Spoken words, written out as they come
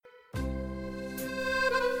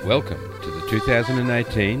Welcome to the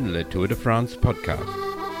 2018 Le Tour de France podcast.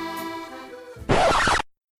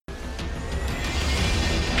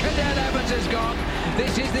 Cadel Evans is gone.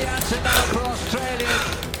 This is the answer now for Australia.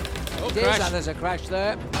 There's a crash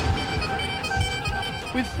there.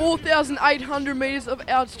 With 4,800 metres of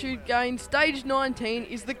altitude gain, Stage 19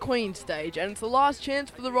 is the Queen Stage, and it's the last chance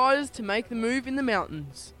for the riders to make the move in the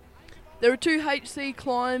mountains. There are two HC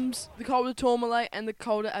climbs, the Col de Tourmalet and the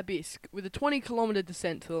Col de Abisk, with a 20-kilometre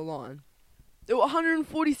descent to the line. There were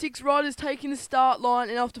 146 riders taking the start line,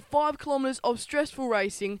 and after 5 kilometres of stressful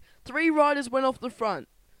racing, 3 riders went off the front.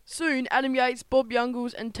 Soon, Adam Yates, Bob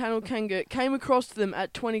Youngles and Tanel Kanga came across them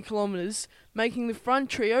at 20 kilometres, making the front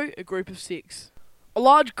trio a group of 6. A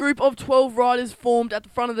large group of 12 riders formed at the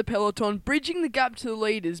front of the peloton, bridging the gap to the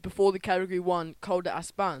leaders before the Category 1 Col de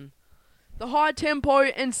Aspan. The high tempo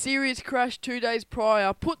and serious crash 2 days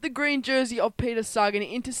prior put the green jersey of Peter Sagan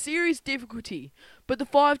into serious difficulty, but the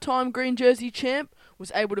 5-time green jersey champ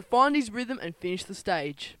was able to find his rhythm and finish the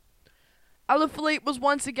stage. Alaphilippe was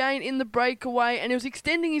once again in the breakaway, and he was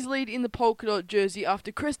extending his lead in the polka dot jersey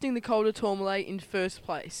after cresting the Col de Tourmalet in first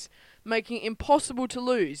place, making it impossible to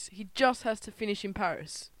lose. He just has to finish in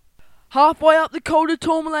Paris. Halfway up the Col de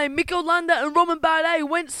Tourmalet, Mikel Landa and Romain Bardet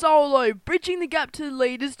went solo, bridging the gap to the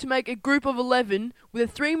leaders to make a group of 11 with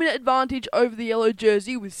a 3-minute advantage over the yellow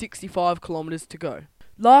jersey with 65 kilometres to go.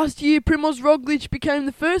 Last year, Primoz Roglic became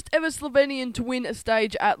the first ever Slovenian to win a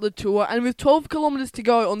stage at Le Tour, and with 12 kilometres to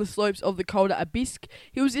go on the slopes of the Col de Abisk,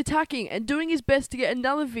 he was attacking and doing his best to get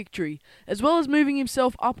another victory, as well as moving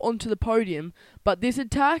himself up onto the podium, but this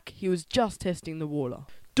attack, he was just testing the water.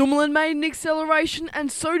 Dumoulin made an acceleration, and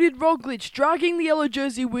so did Roglic, dragging the yellow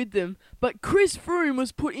jersey with them, but Chris Froome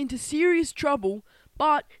was put into serious trouble,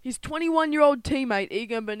 but his 21-year-old teammate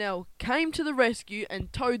Egan Bernal came to the rescue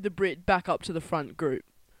and towed the Brit back up to the front group.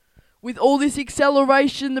 With all this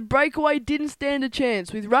acceleration, the breakaway didn't stand a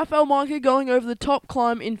chance, with Rafael Majka going over the top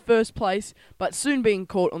climb in first place, but soon being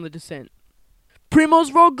caught on the descent.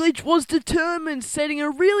 Primoz Roglic was determined, setting a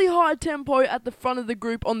really high tempo at the front of the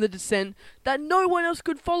group on the descent that no one else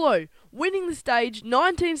could follow, winning the stage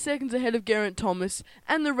 19 seconds ahead of Geraint Thomas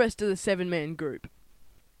and the rest of the 7-man group.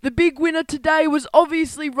 The big winner today was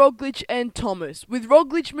obviously Roglic and Thomas, with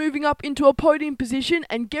Roglic moving up into a podium position,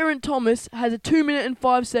 and Geraint Thomas has a 2-minute and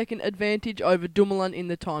 5-second advantage over Dumoulin in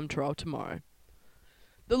the time trial tomorrow.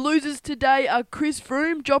 The losers today are Chris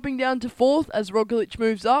Froome dropping down to 4th as Roglic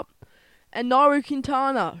moves up, and Nairo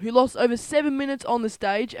Quintana, who lost over 7 minutes on the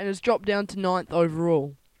stage and has dropped down to 9th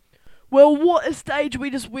overall. Well, what a stage we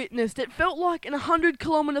just witnessed. It felt like an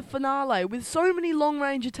 100-kilometre finale with so many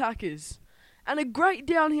long-range attackers. And a great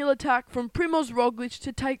downhill attack from Primoz Roglic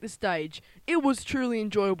to take the stage. It was truly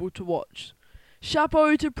enjoyable to watch.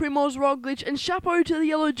 Chapeau to Primoz Roglic and chapeau to the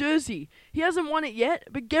yellow jersey. He hasn't won it yet,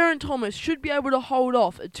 but Geraint Thomas should be able to hold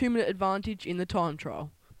off a 2-minute advantage in the time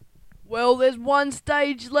trial. Well, there's one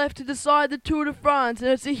stage left to decide the Tour de France,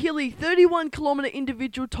 and it's a hilly 31-kilometre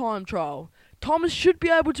individual time trial. Thomas should be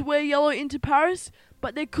able to wear yellow into Paris,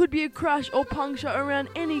 but there could be a crash or puncture around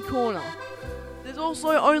any corner. There's also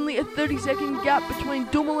only a 30-second gap between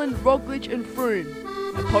Dumoulin, Roglic and Froome.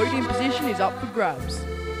 The podium position is up for grabs.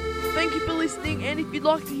 Thank you for listening, and if you'd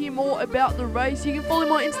like to hear more about the race, you can follow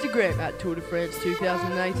my Instagram at Tour de France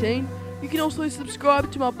 2018. You can also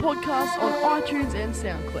subscribe to my podcast on iTunes and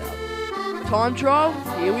SoundCloud. Time trial,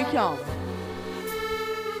 here we come.